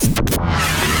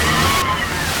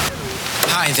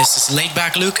This is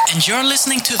Laidback Luke, and you're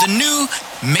listening to the new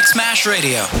Mixmash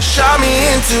Radio. Shot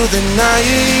me into the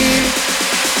night.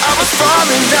 I was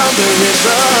falling down the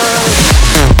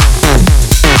river.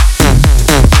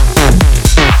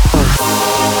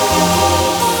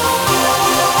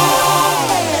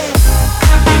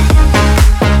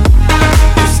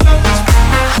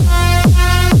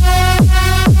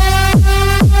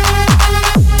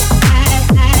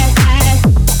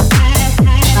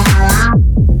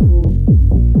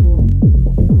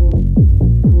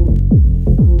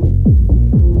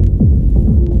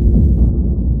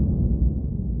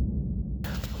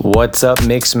 What's up,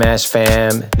 Mixmash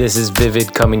fam? This is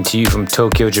Vivid coming to you from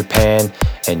Tokyo, Japan,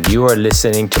 and you are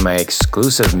listening to my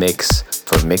exclusive mix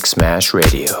for Mixmash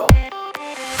Radio.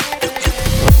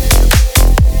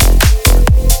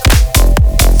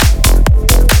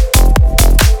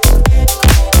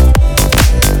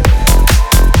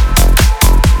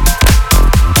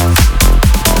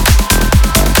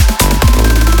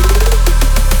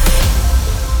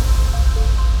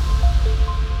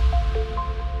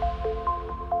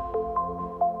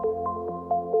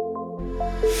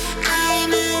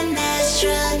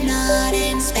 Astronaut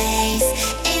in space.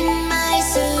 In my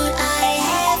suit, I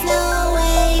have no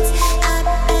weight. Up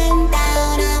and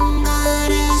down, I'm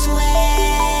gonna sway.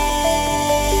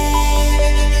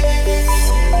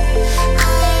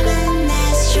 I'm an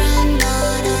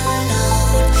astronaut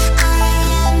alone. I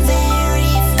am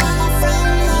very far from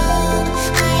home.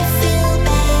 I feel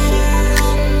better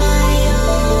on my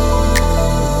own.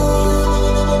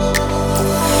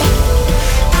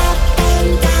 Up and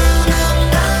down, I'm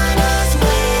gonna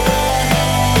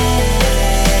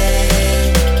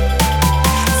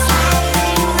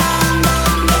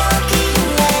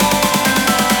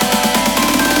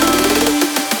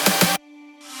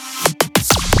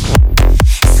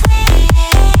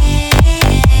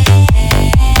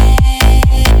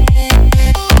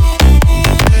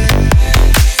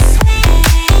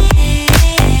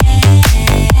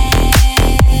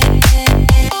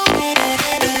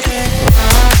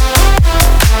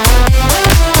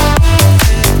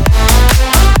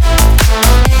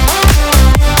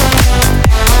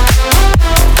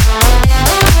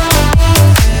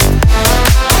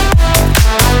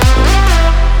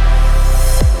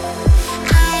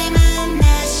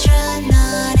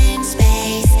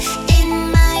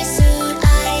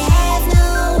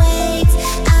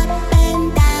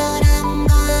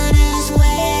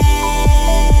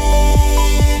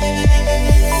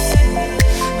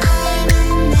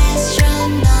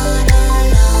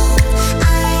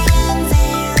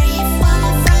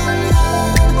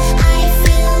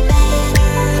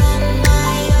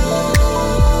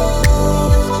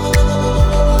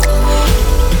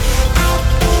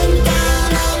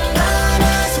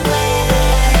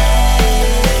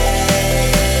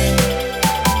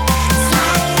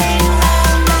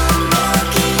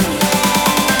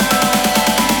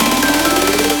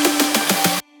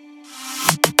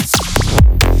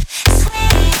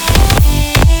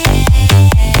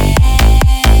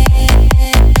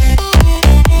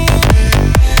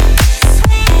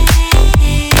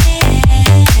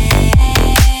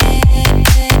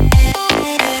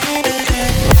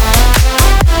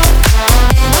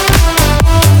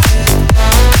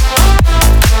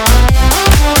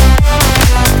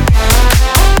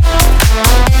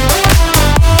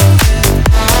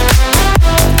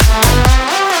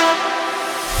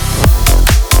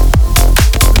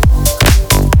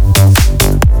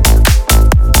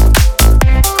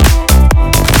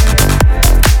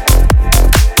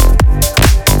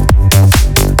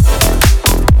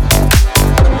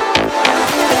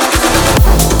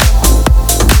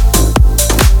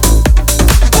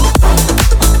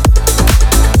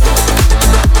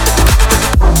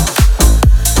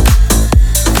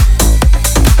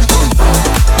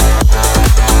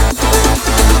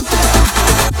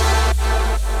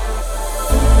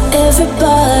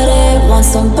everybody wants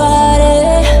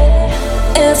somebody.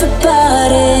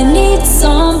 Everybody needs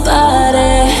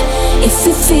somebody. If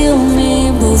you feel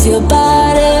me, move your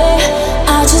body.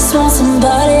 I just want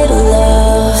somebody to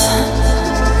love.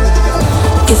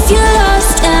 If you're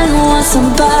lost and want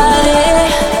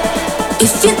somebody,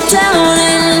 if you're down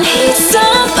and need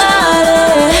somebody,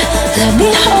 let me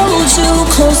hold you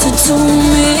closer to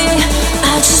me.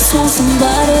 I just want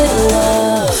somebody to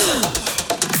love.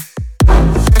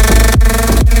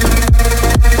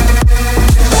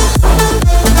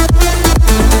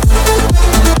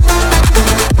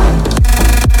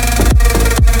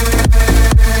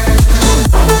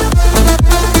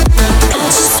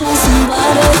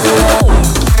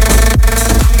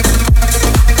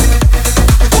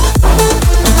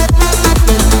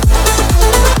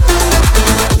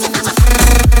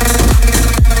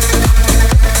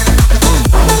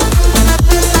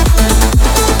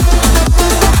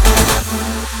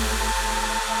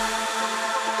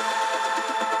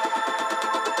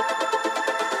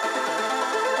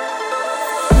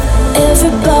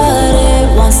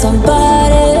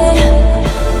 somebody.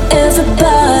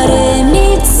 Everybody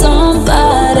needs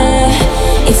somebody.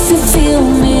 If you feel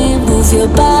me, move your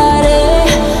body.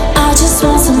 I just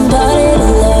want somebody to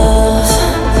love.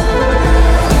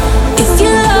 If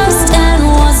you're lost and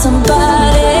want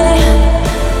somebody,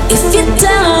 if you're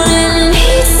down and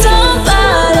need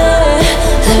somebody,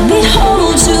 let me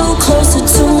hold you closer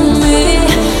to me.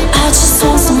 I just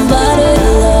want somebody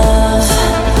to love.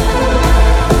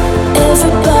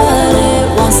 Everybody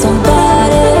wants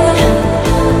somebody.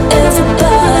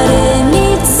 Everybody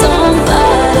needs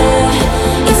somebody.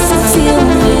 If you feel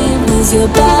me, move your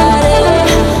body.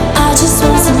 I just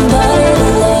want somebody to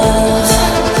love.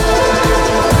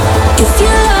 If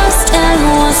you're lost and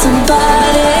want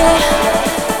somebody,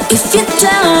 if you're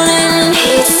down and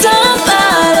need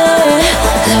somebody,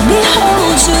 let me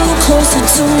hold you closer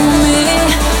to me.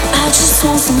 I just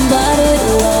want somebody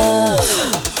to love.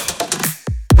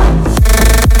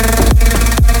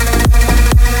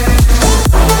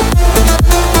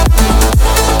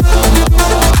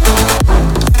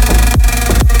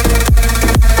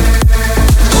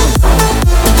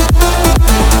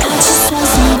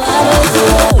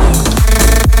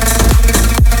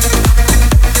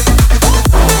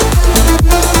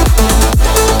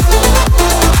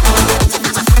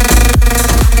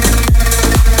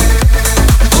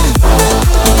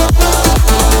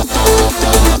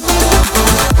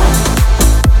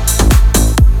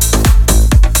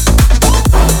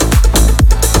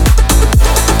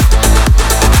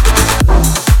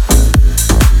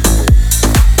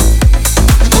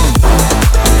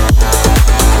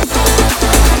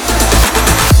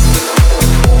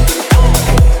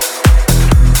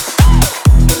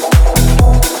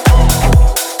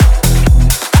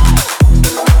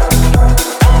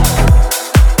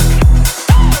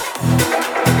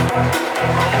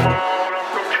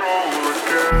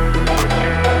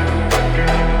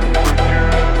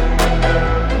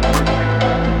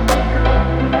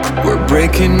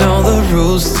 Breaking all the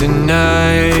rules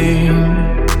tonight.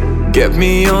 Get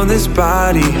me on this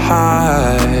body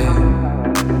high.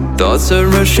 Thoughts are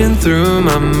rushing through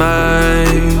my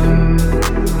mind.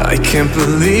 I can't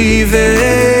believe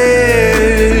it.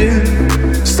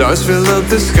 Stars fill up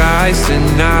the skies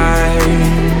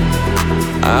tonight.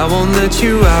 I won't let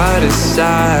you out of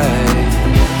sight.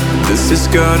 This is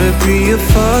gonna be a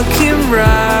fucking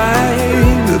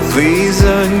ride. But please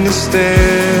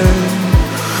understand,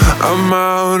 I'm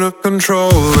out of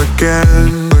control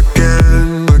again,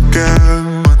 again, again.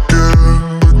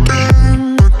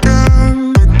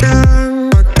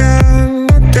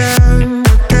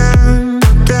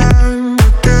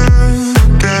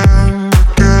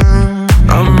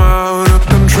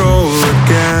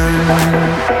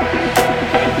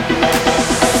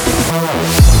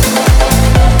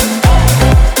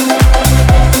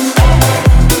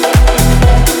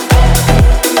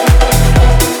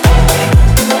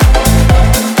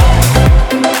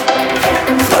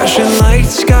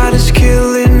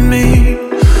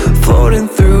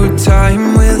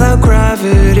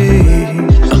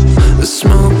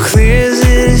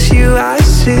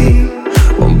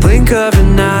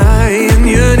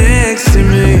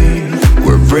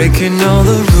 Breaking all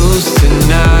the rules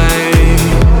tonight.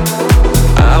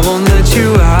 I won't let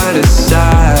you out of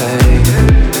sight.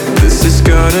 This is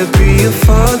gonna be a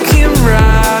fucking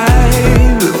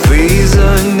ride. But please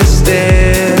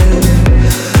understand,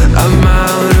 I'm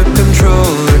out of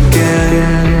control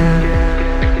again.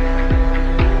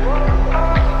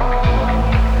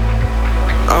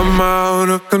 I'm out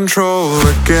of control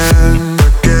again,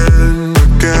 again,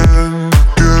 again.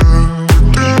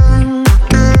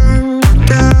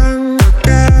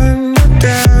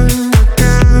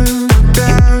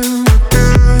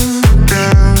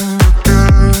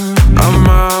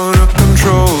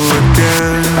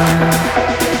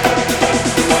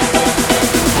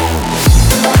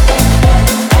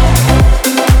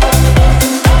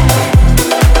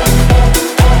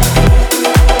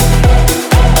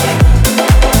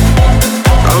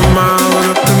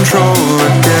 Control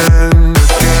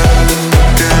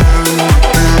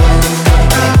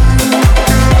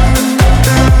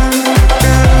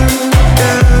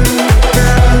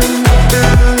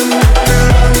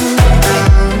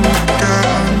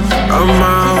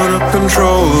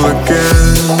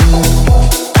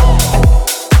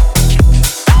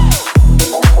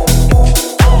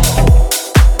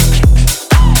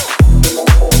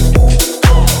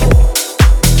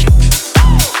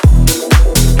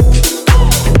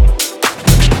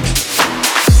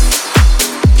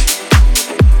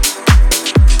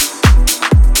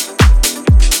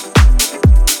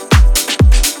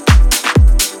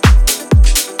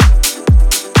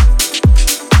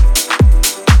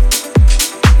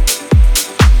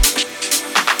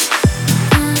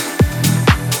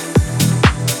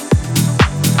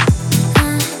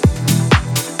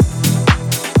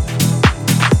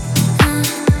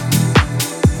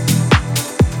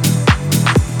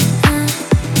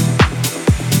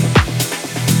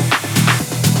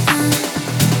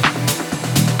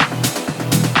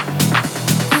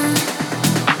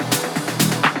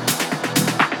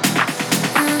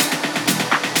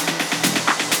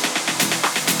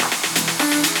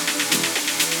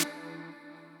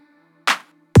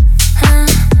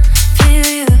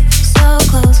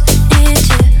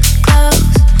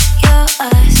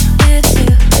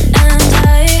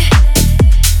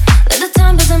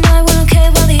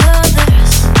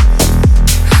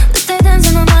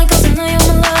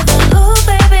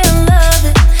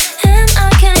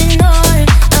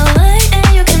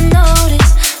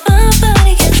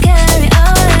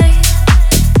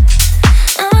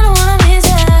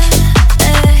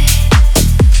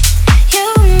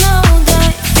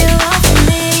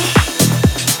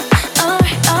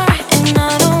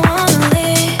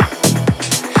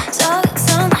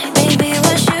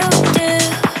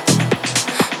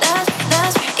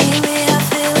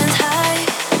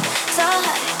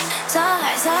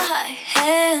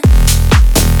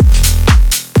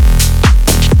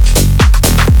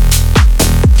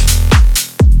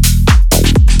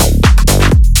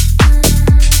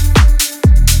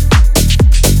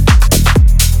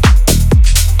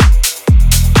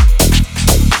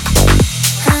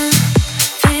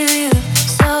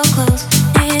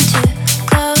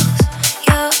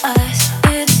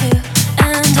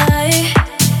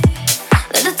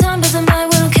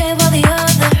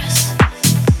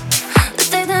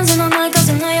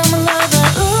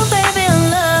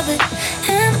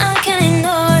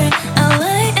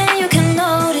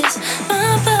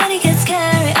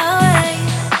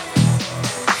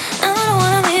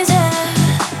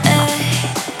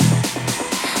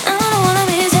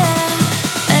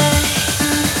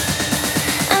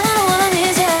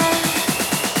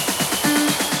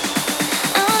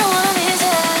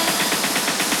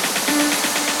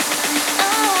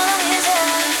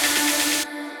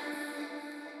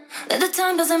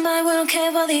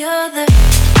for the other.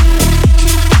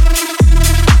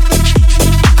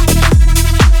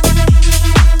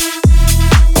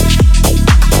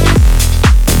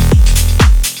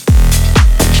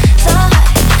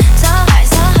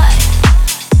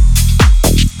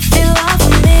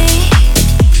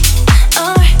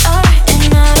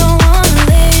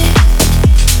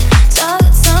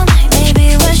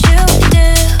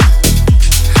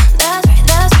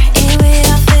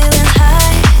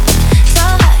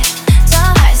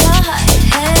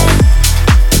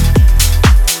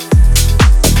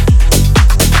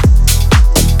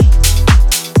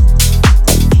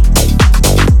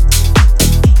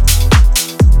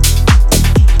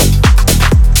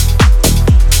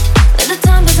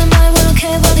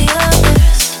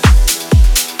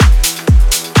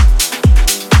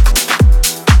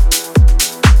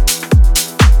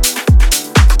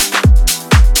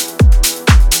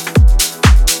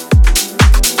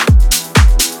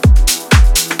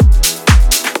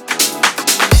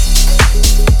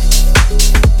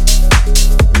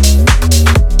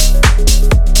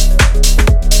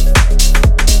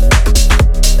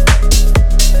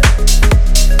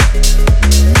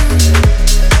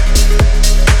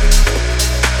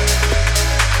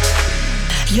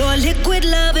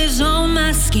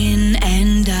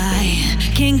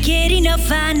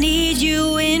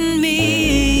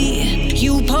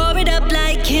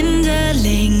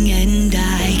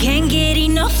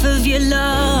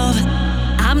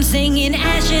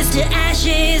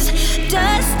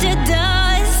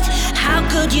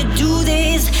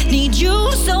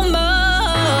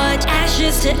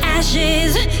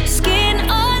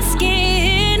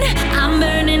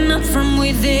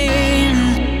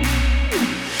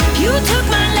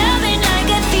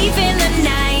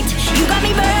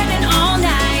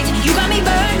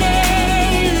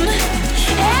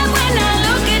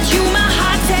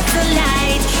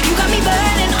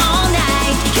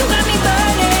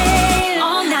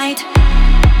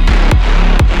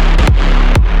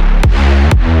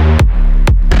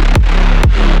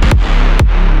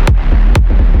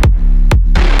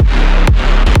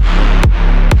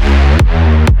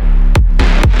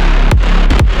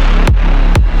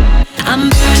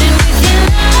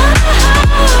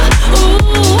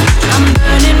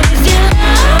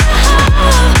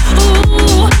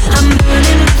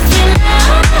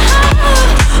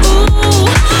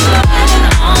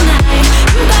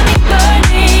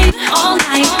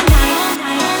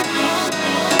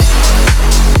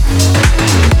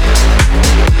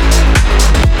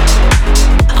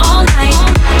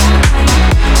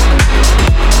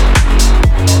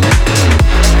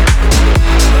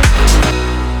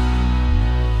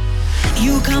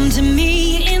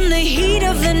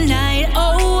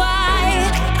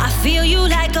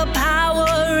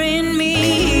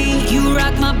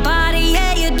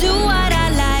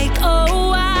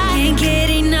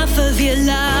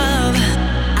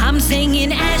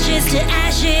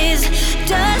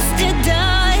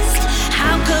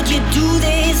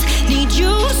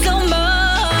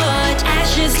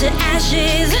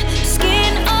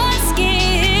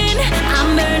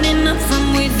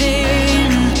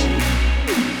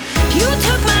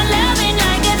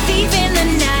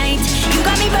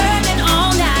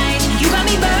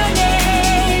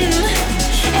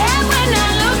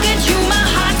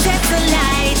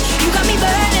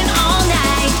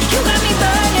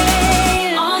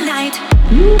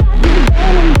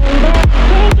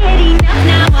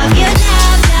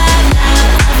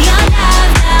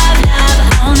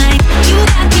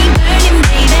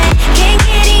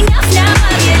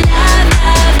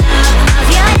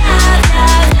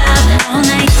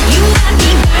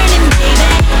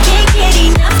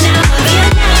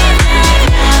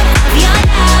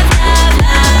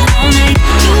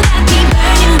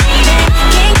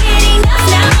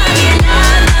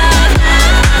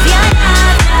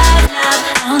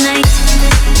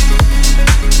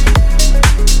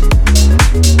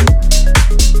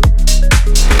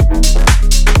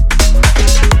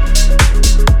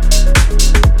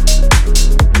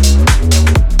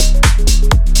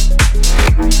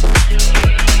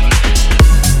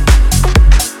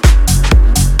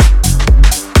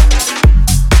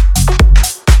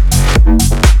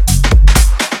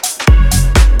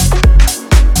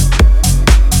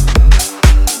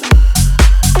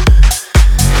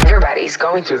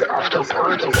 going to the after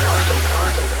party.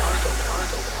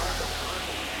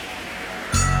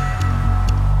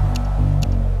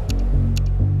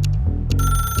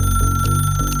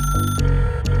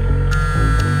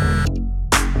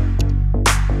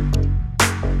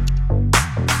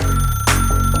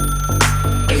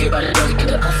 Everybody go to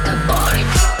the after party.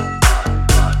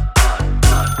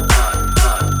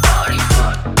 Party,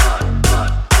 party,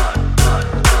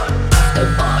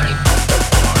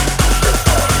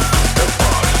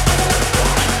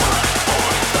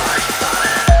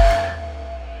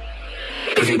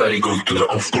 Everybody goes to the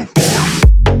after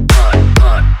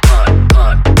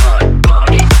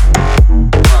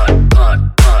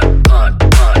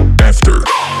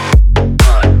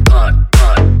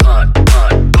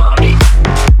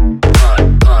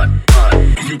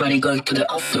Everybody goes to the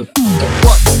after.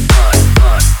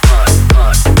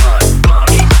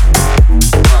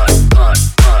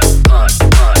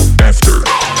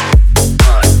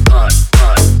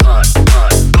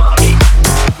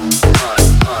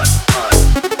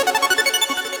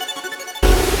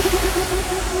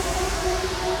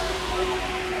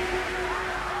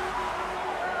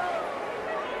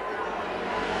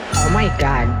 Oh my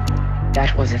god,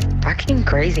 that was a fucking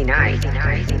crazy night.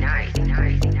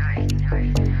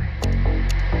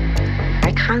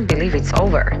 I can't believe it's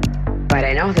over, but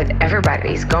I know that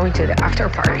everybody is going to the after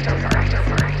party.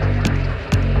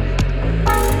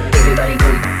 Everybody go.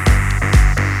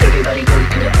 Everybody go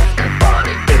to the after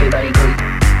party. Everybody go.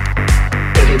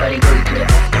 Everybody go to the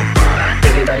after party.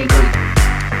 Everybody go.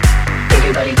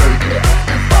 Everybody go to the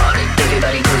after party.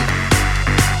 Everybody go.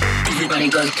 Everybody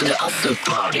goes to the after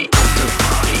party. After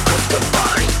party. After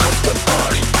party. After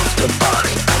party. After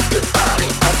party. After party.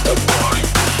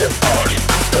 After party.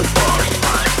 After party.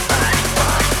 After party.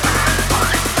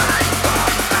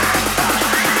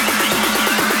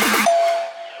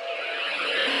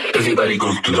 Everybody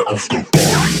goes to the after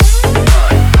party.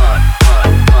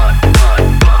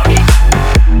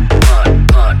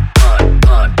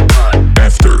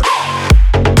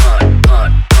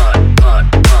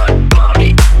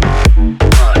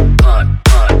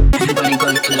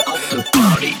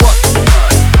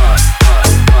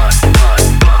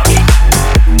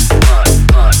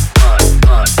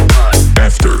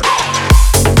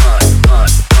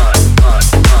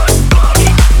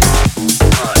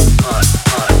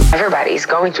 Everybody's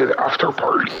going to the after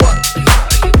party.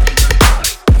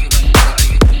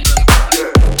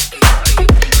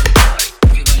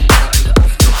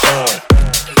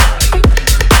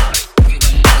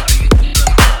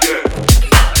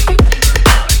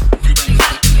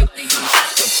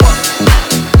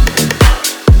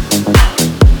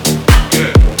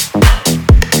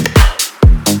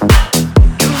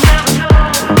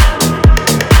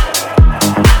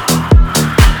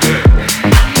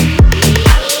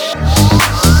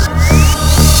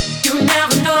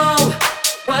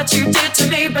 What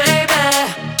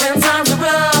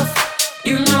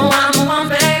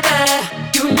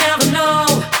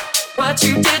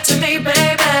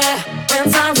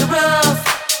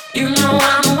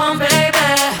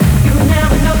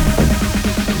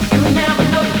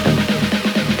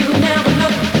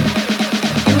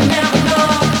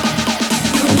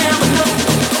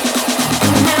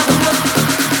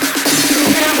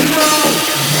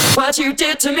you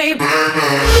did to me, baby.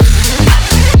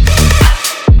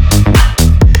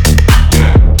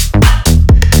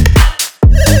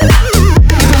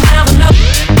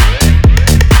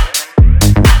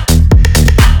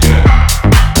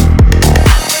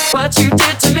 What you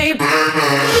did to me, baby.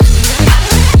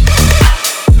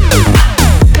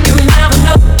 You never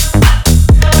know.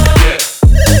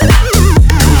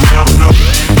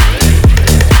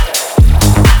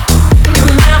 You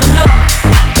never know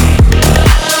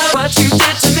what you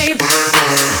did to me, baby.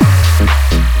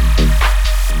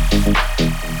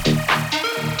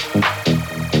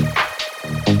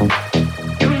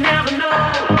 You never know.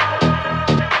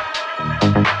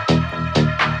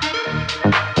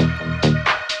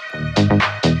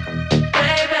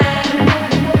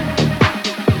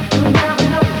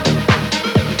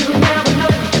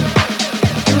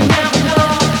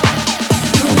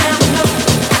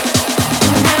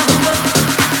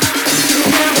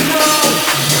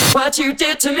 What you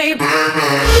did to me, baby.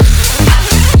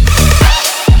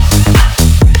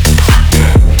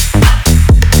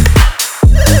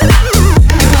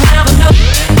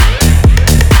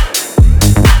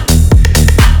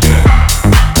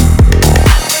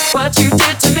 What you did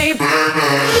to me, baby.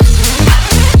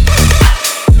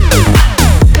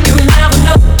 You never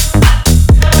know.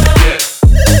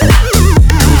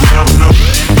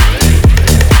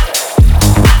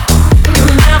 You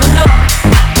never know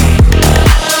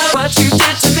what you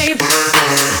did to me, baby.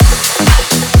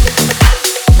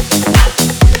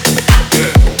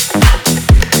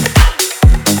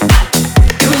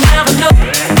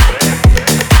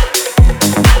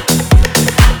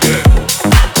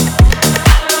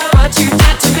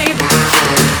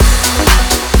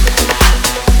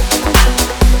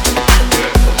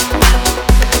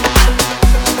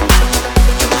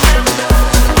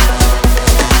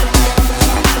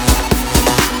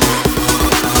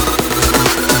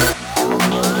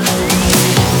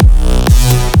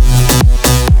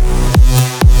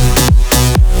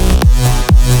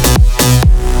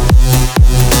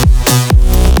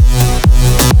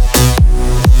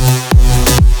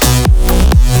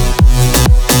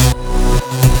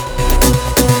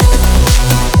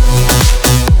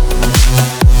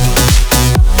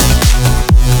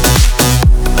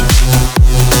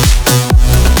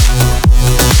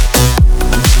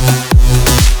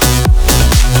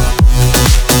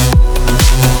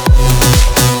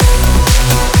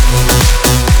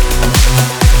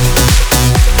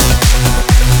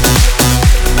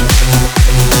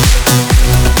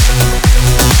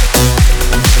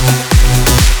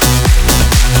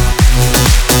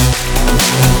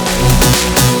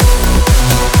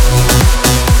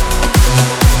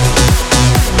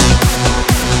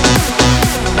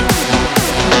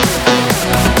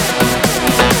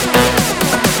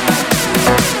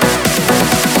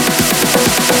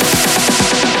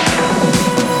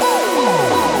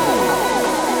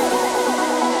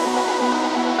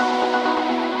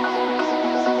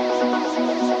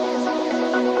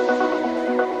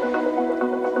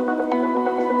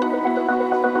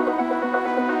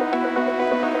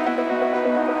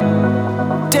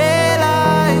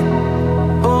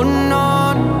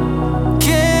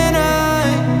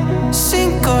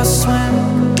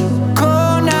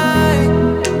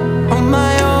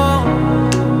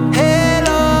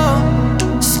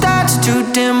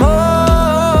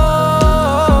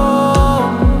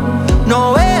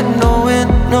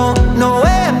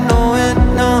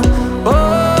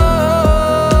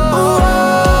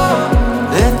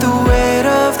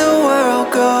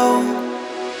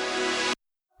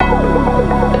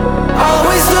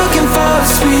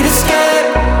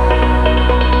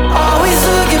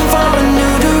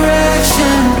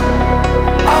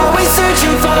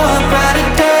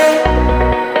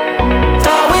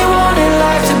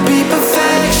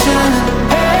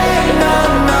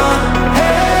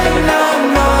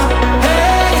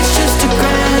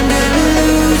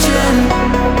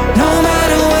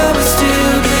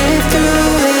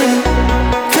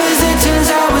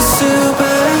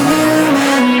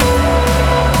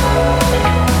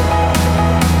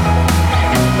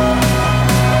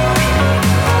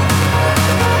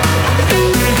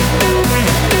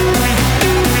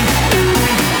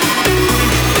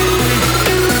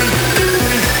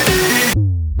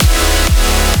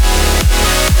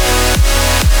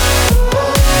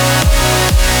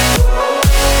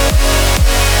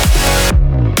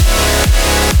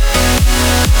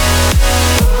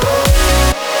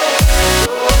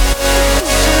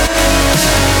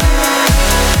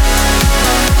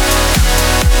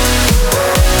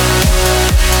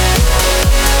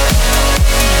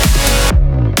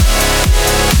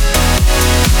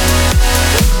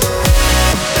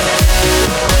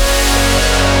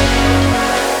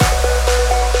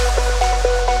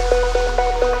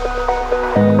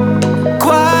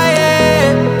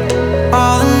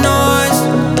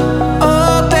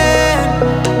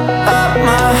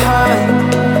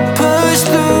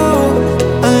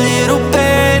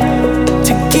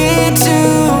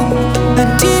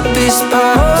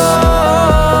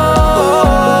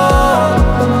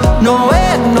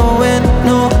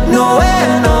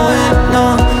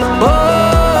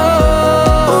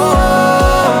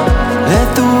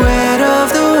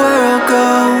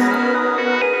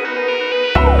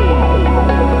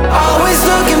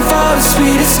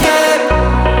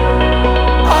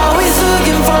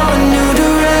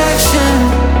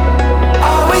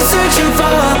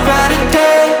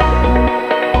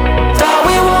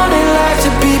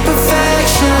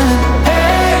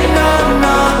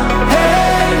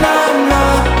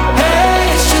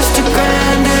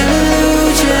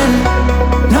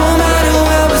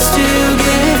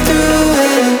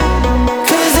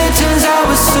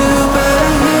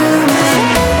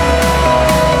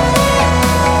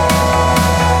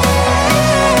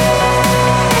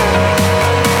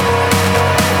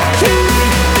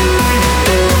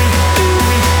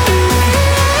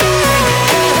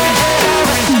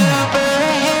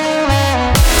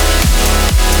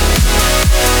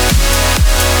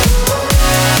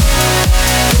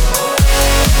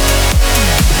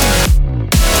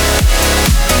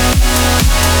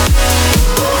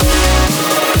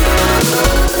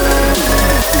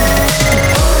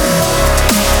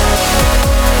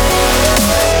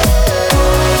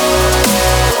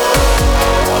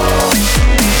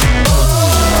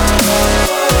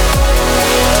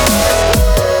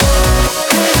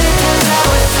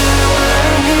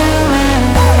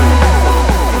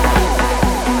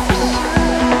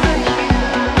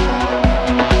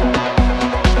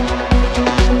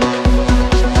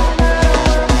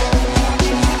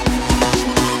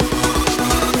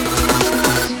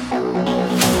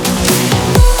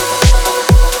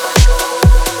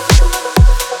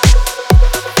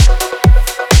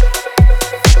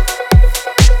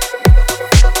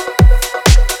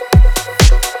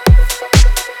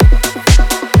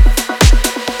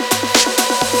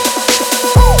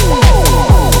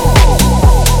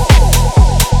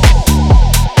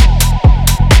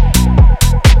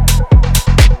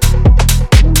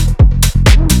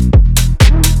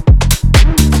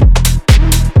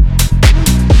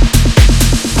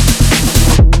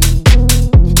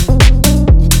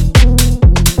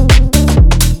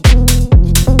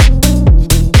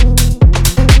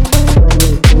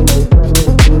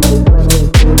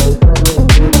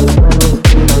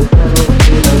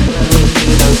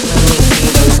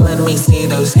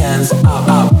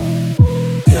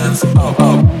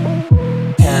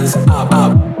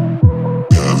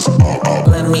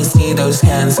 me see those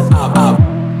hands up, up.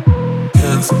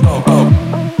 Hands up, up.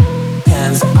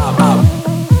 Hands up, up.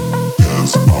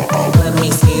 Hands up, up. Let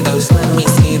me see those, let me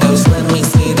see those, let me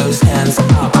see those hands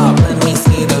up, up. Let me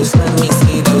see those, let me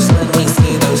see those, let me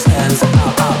see those hands up,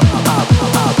 up, up, up, up,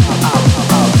 up,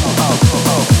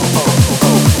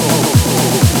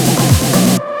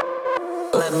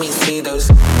 up. Let me see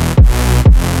those.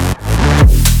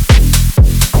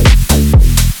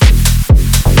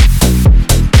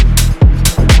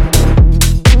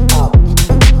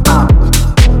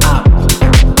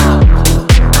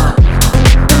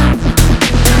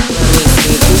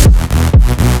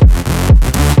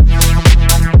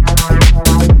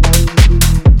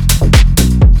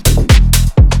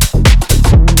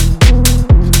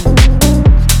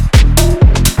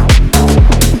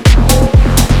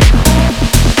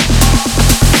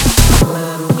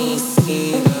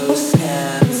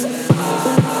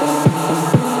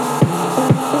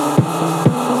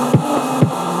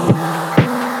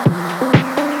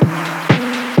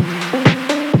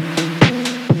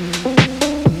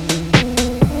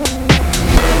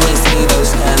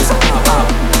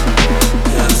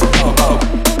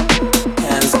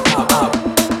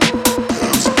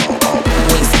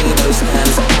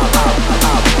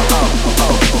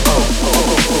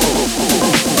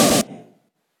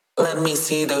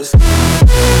 See those.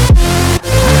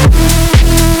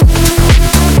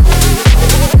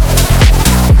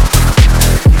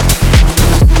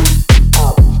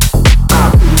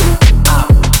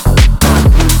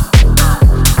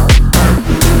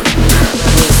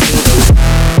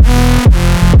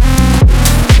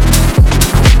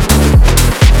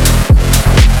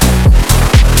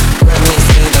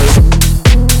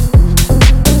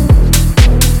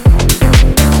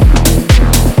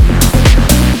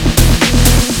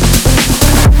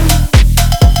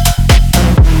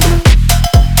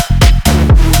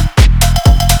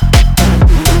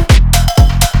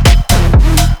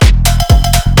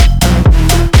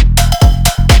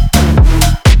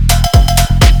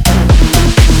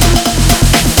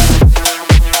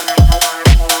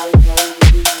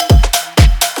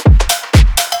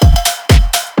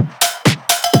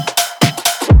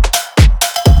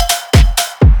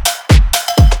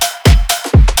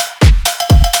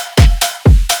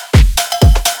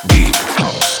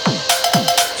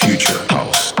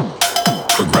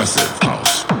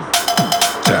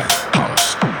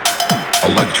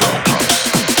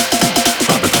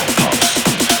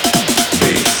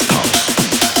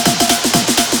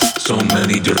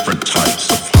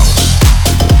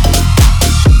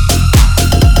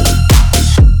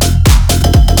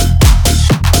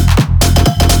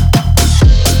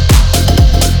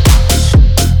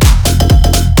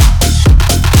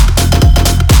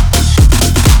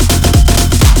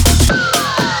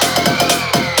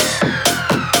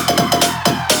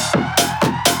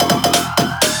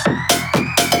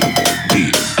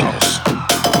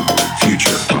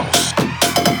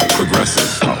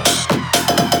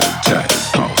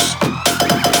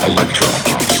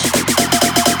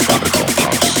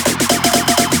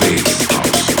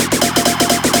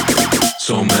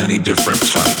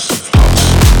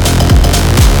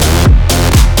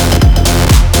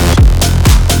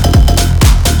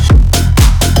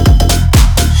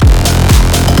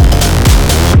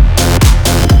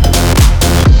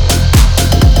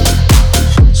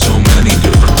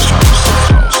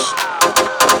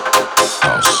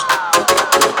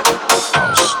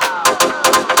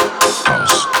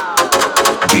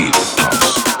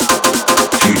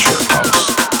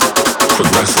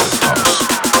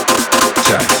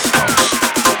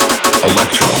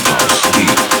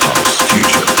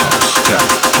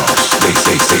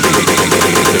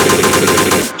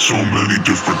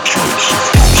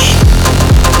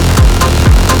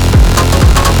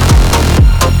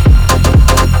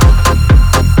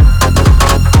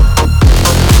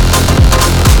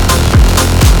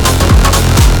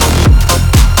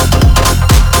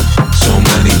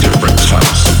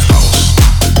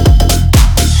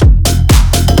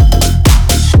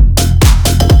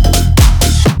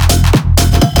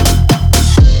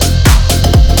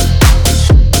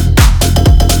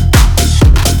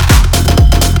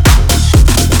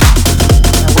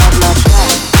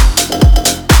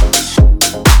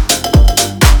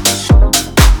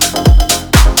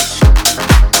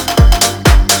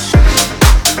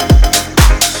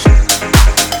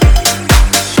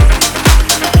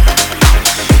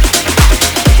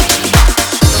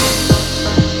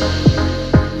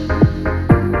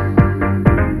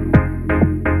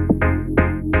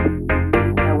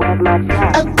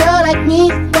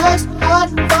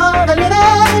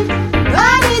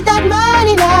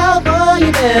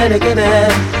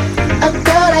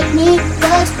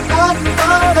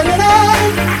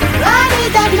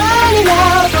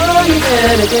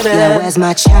 Now where's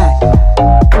my check?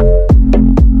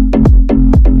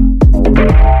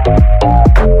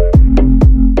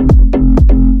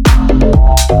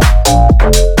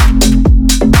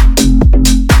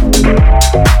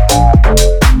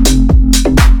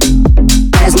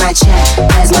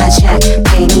 Where's my check?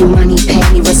 Pay me money, pay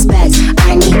me respect.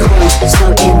 I need coins, so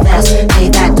invest. Pay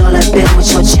that dollar bill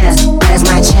with your chest. Where's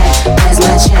my check? Where's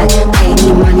my check? Pay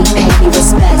me money, pay me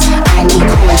respect. I need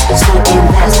coins, so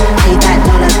invest. Pay that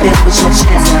dollar bill with your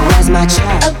chest. Now where's my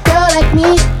check? A girl like me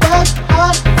works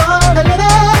hard for a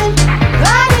living.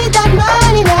 I need that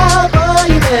money now,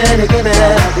 boy, you better give it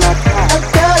up. A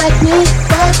girl like me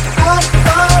works hard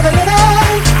for a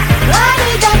living. I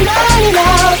need that money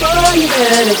now, boy, you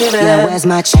better give it up. Now where's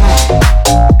my check?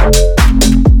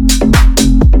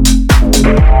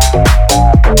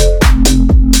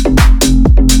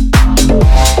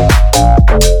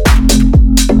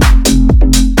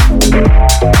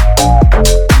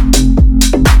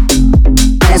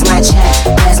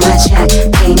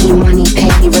 Pay me money, pay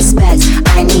me respect.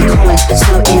 I need coins,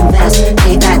 so invest.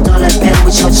 Pay that dollar bill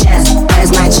with your chest.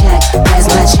 Where's my check? Where's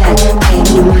my check? Pay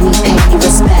me money, pay me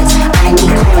respect. I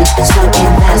need coins, so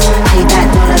invest. Pay that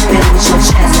dollar bill with your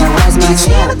chest. Now where's my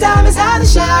check? My diamonds how they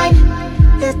shine.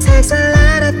 It takes a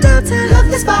lot of dough to look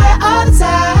this fire all the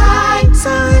time.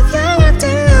 So if you're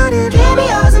acting on it, give me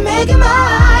yours and make it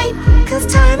mine. Cause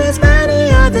time is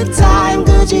money all the time.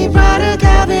 Gucci, Prada,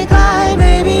 Calvin Klein.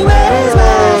 Baby, where is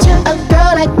my check? A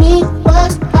girl like me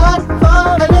works hard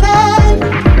for a living.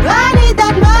 I need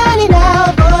that money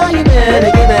now, boy, you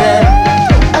better give it.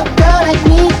 A girl like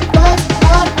me works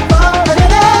hard for a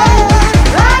living.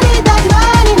 I need that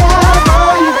money now,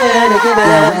 boy, you better give it.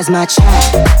 Now where's my check?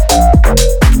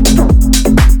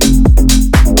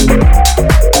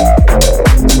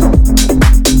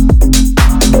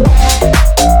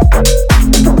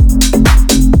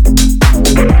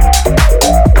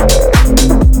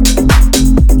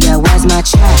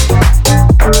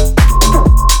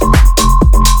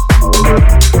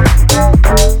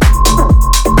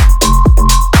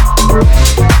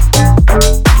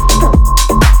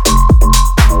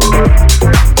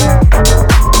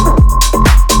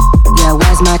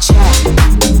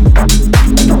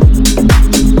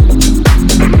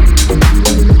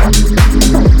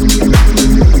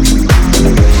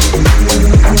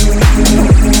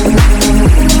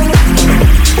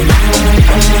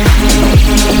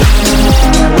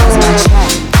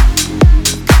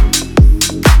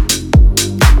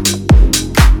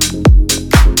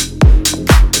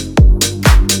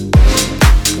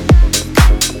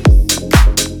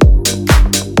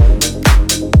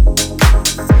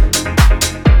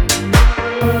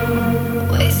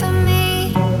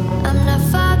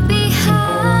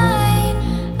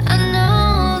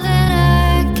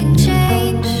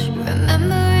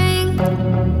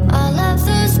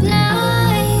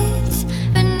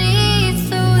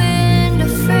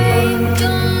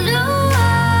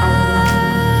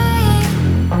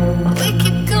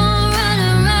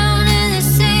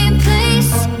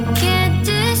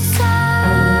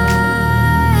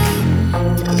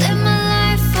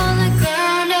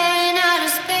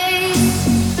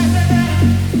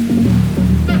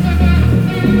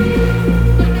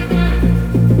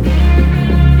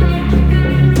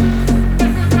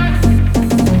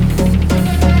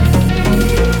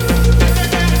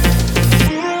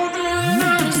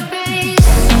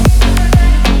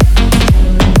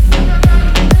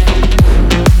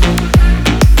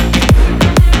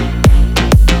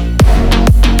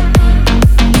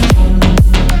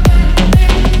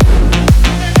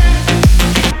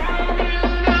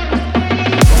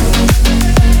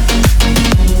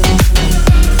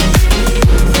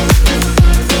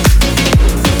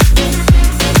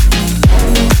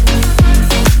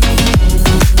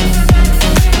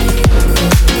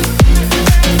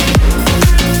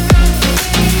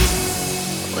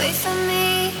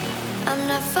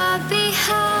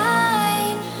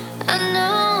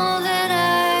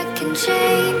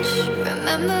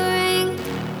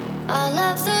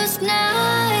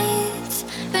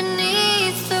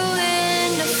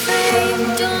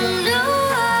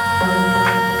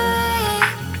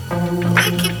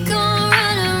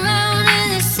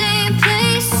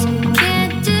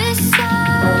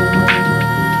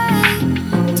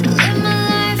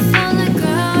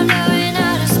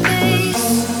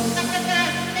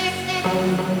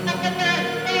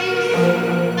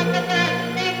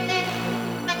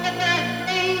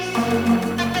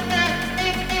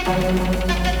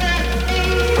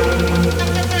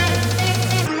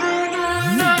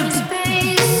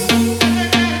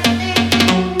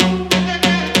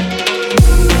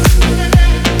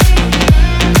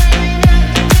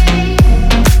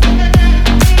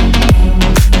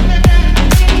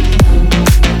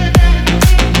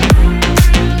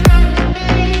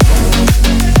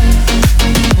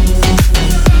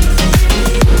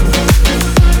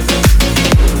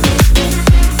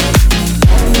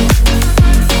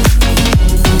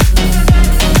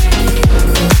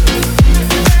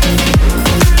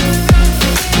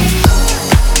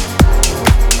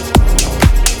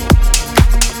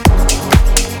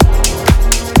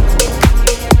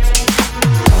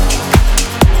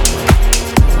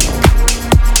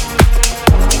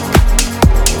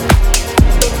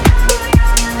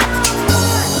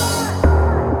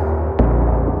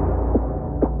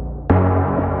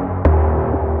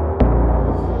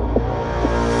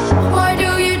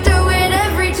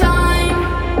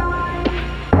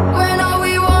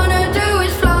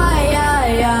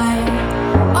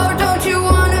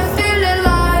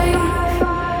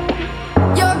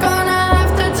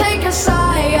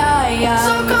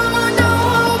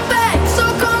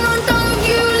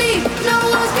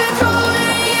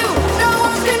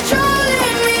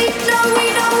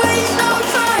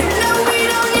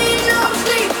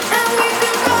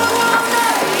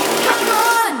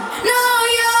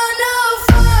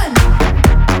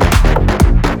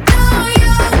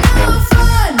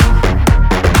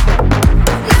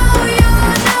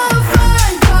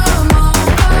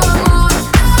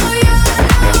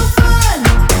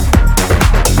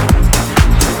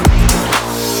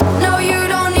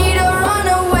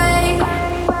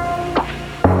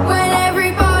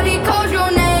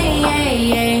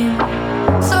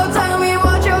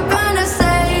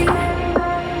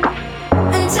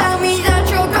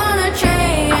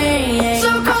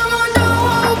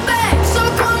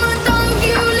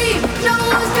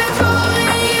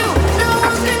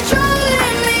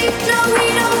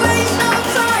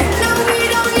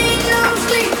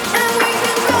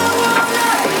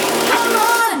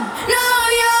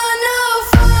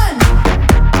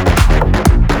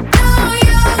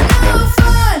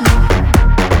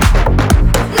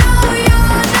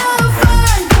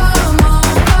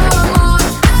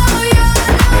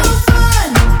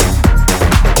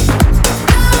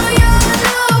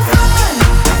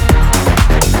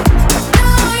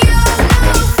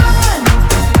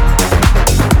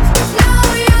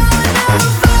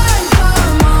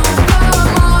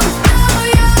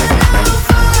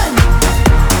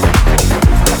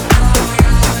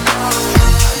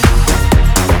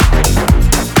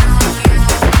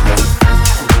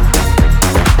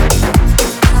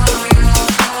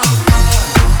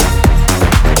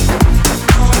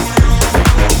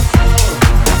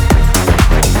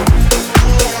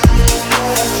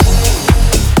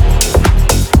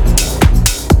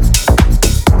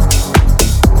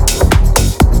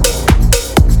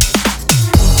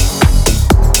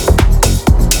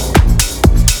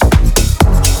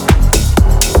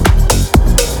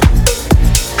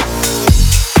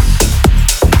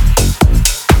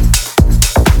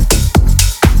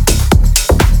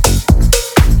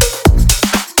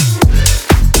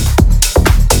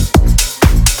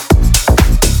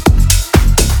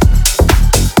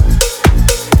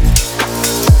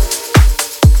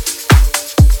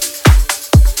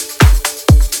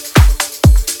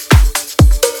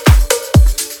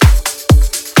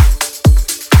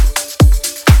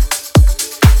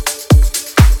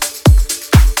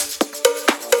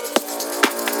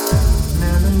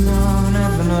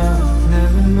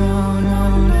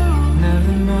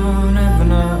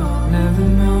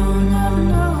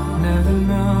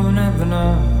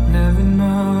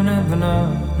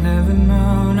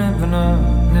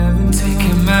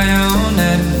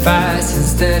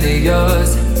 steady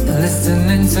yours.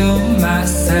 Listening to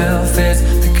myself is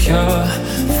the cure.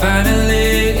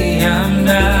 Finally, I'm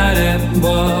not at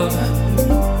war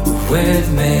with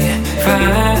me.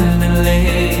 Finally,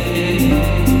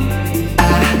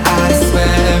 I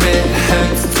swear it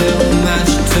hurts too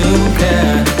much to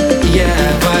care. Yeah,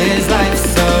 why is life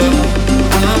so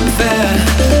unfair?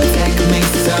 Take me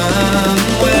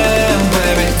somewhere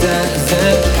where it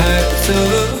doesn't hurt to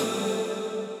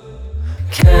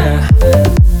care.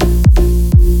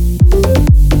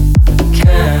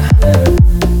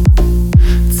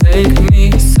 Take me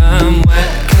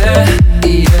somewhere, yeah,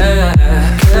 yeah,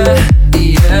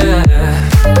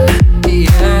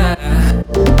 yeah.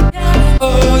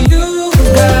 Oh, you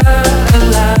got a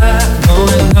lot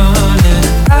going on, and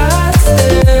I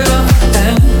still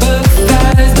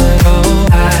empathize. But oh,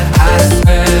 I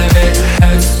swear it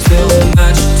hurts too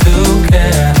much to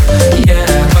care.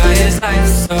 Yeah, why is life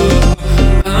so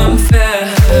unfair?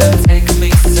 Take me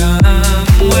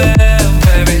somewhere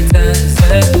where it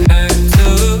doesn't hurt to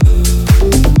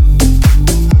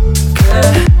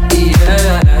care. Yeah,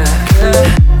 yeah,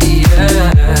 yeah.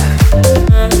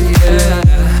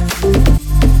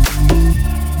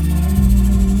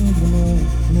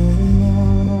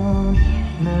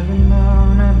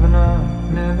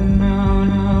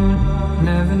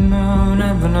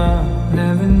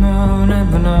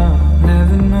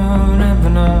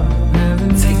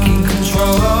 Taking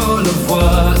control of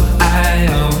what I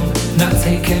own, not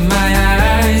taking my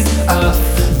eyes off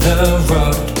the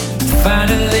road.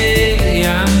 Finally,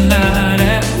 I'm not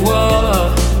at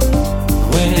war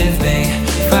with me.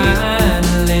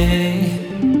 Finally,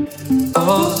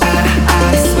 oh, I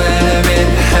swear it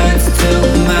hurts too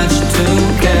much to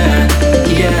care.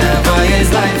 Yeah, why is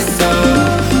life so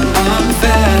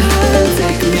unfair?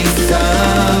 Take me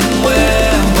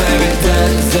somewhere where it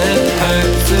doesn't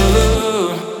hurt to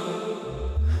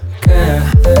care.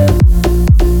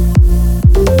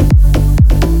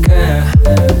 Care.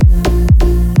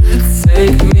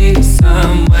 Take me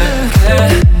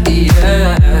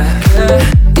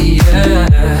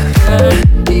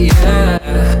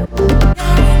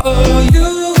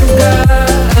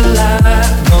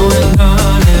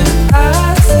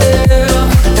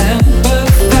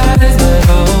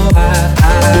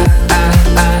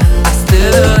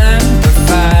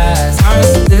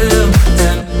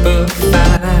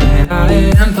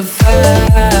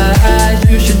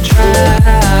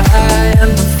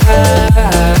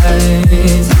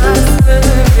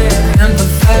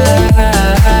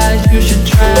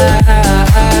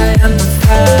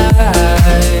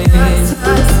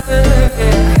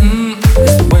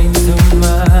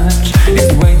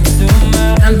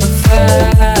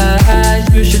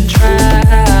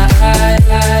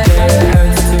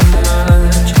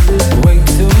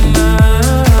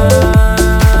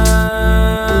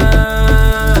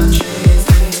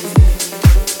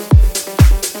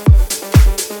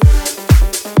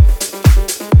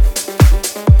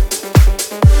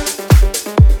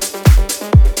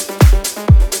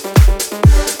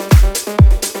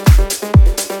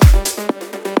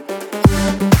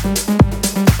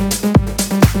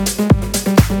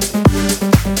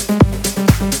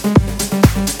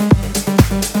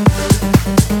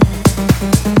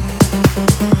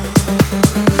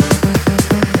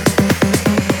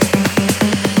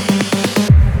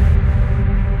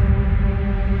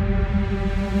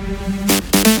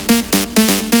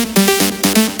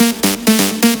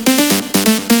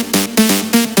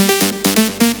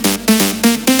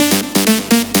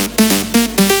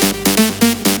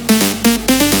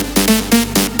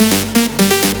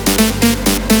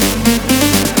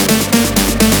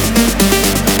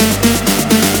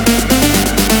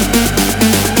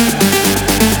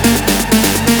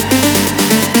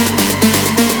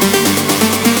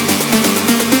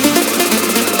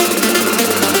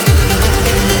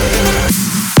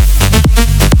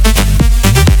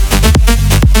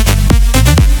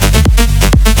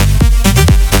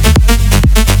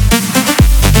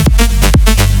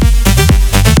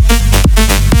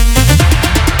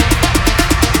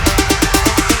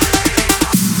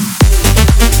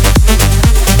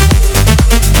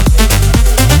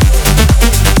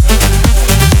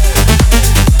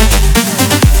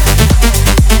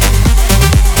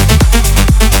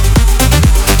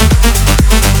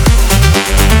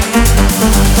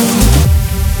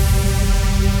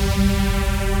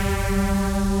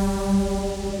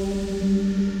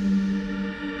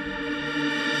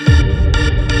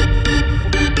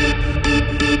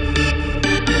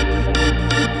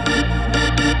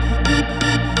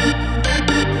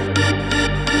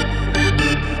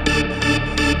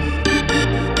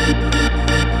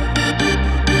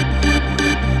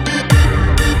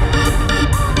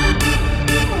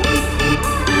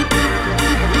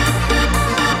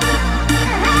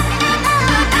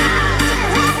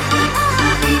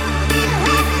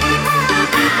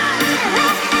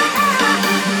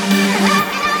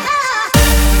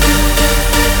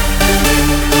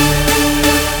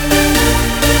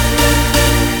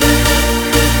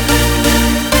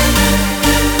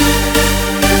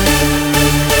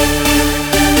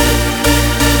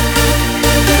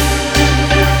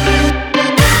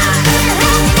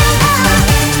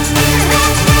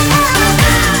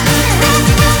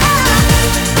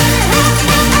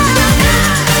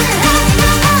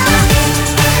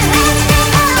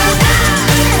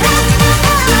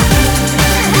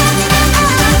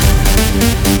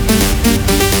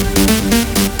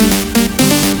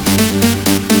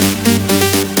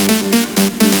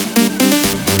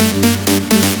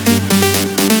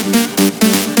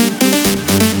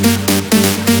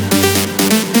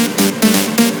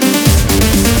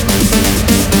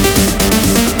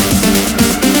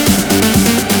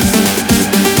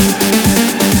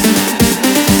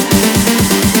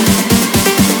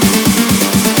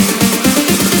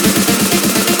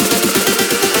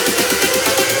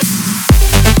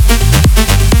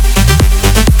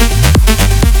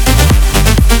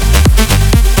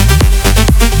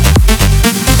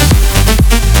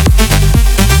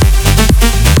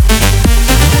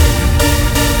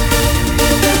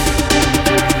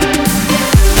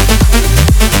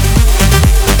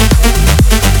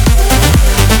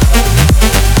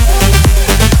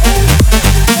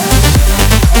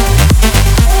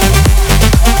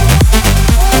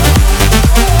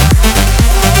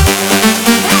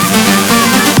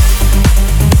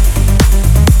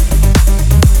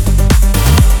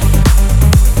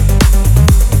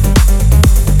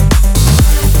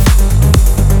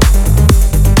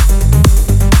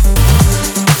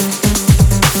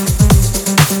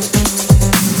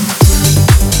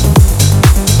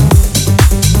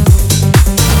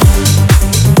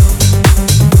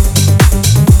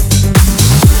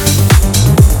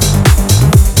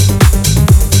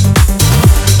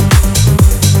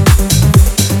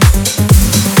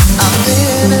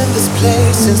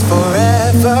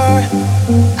forever.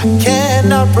 I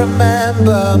cannot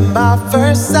remember my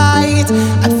first sight.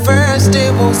 At first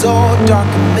it was all dark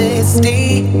and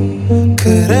misty.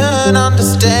 Couldn't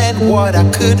understand what I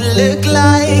could look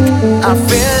like. I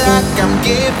feel like I'm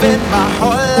giving my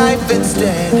whole life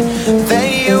instead. Then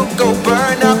you go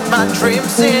burn up my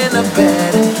dreams in a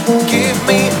bed. Give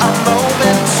me a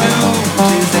moment to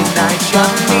Tuesday night,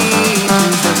 Johnny.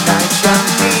 Tuesday night,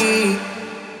 Johnny.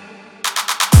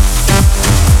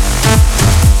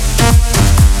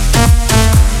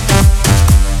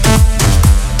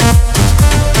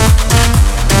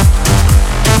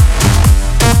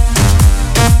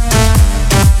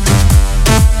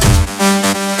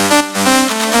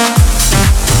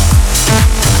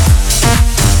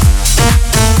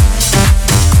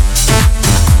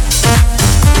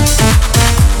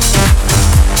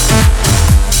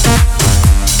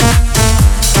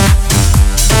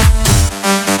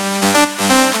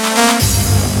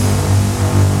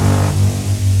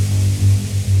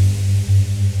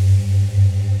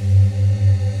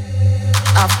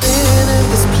 I've been in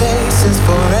this place since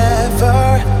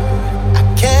forever. I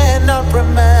cannot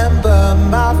remember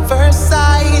my first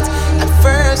sight. At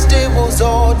first it was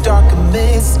all dark and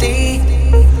misty.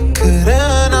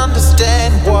 Couldn't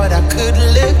understand what I could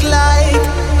look like.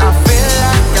 I feel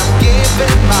like I'm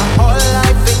giving my whole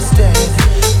life instead.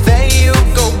 Then you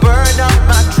go burn up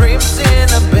my dreams in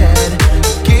a bed.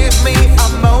 Give me a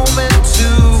moment to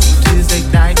Tuesday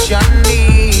night,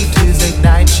 Johnny. Tuesday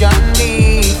night, Johnny.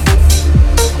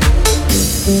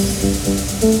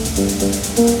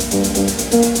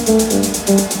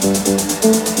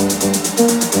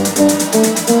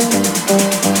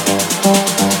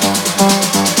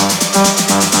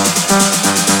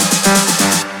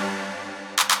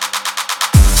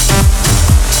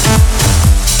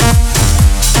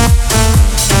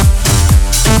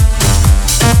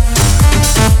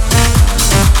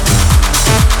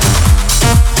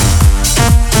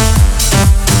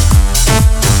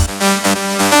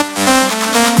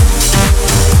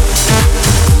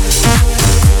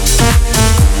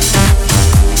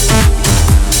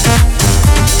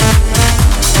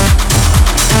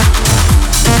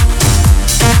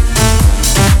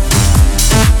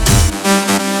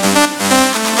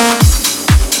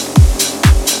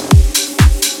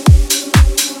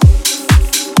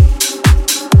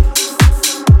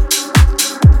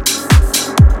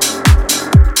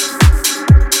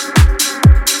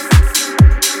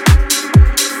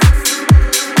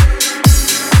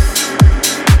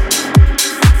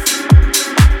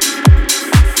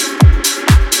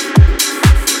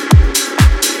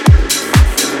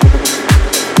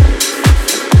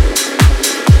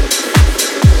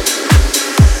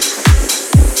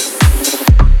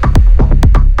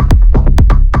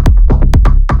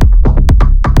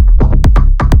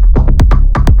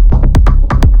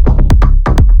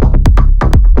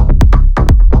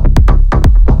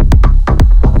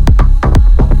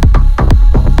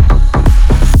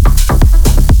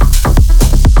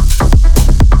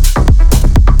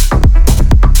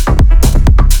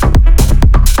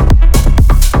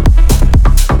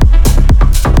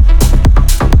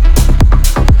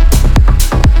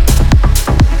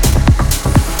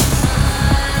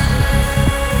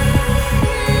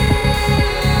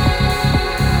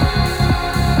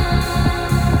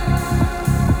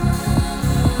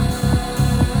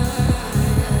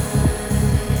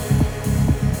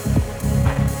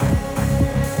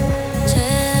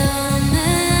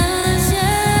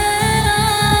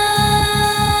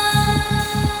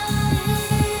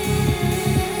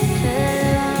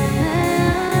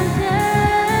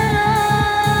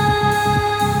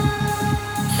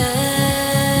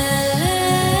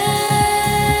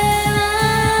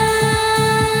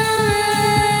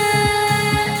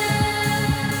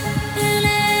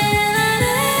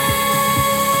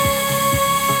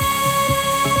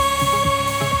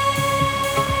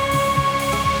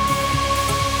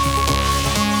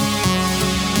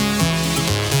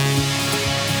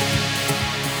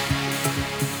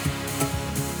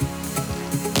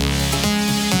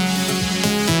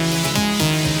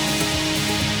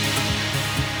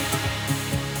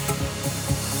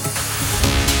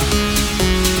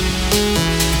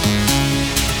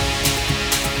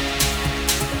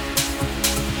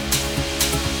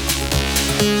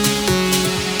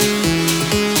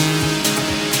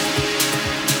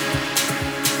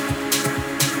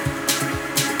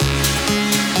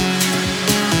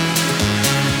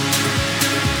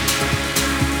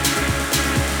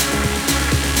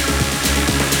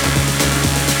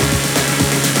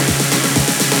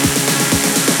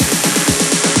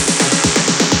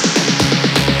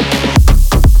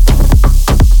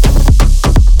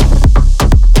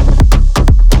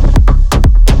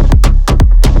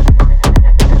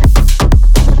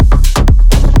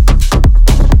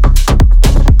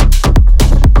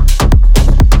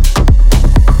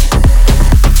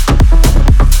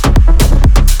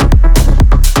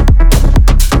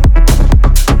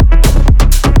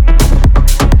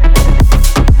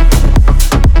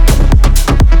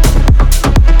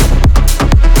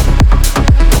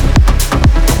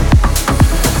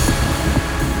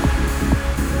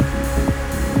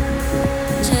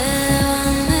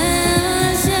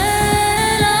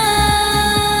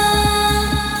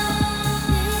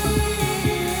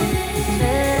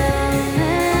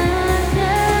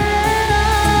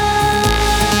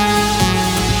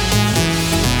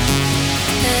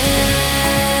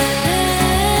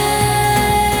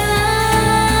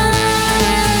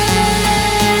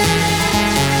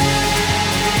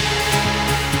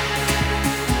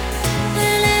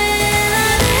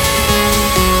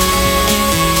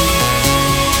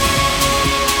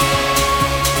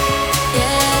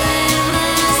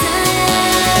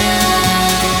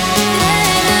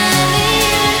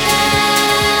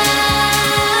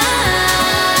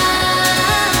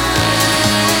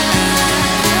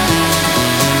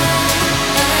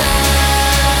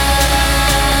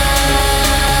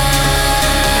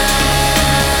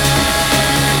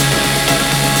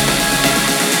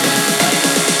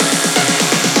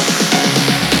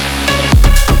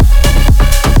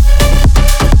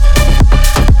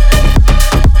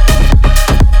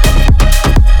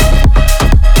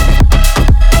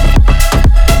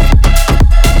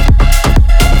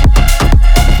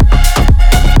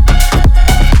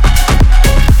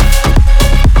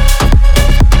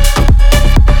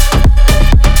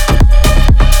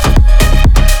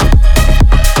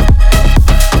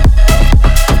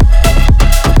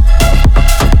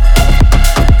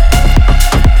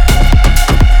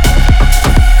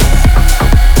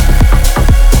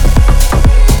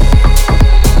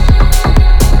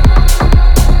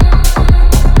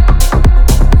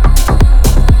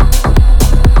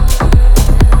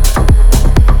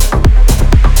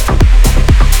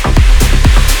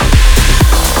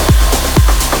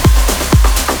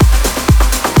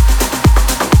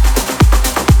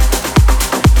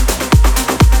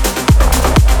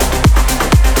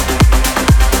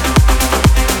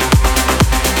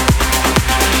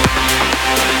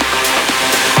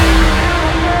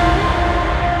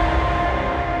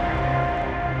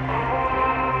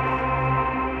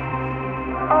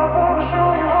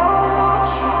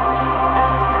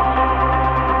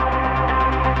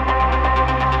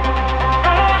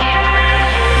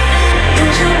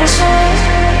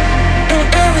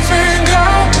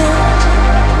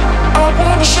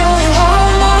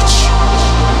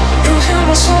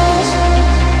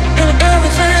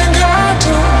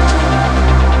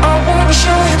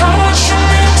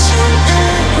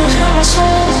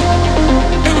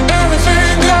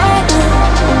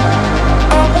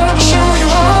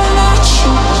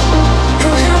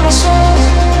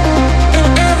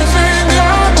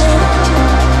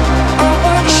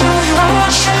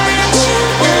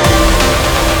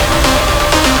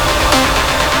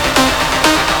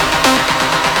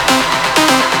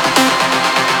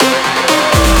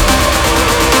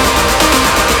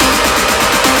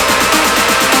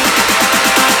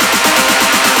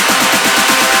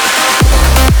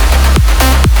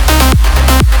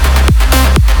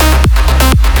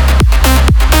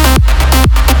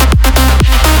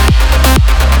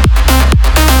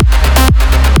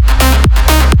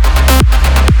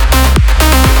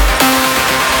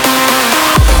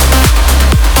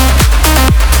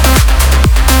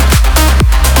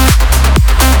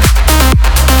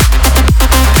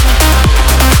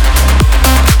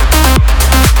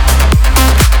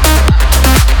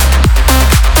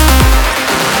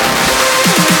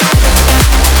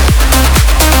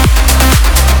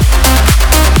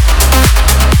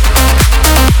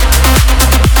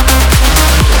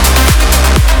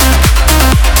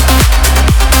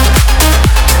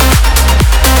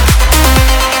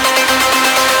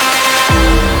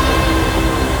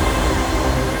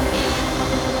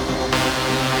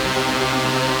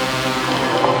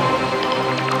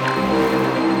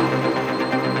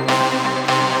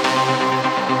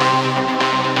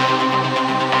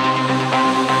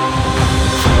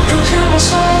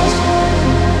 shine.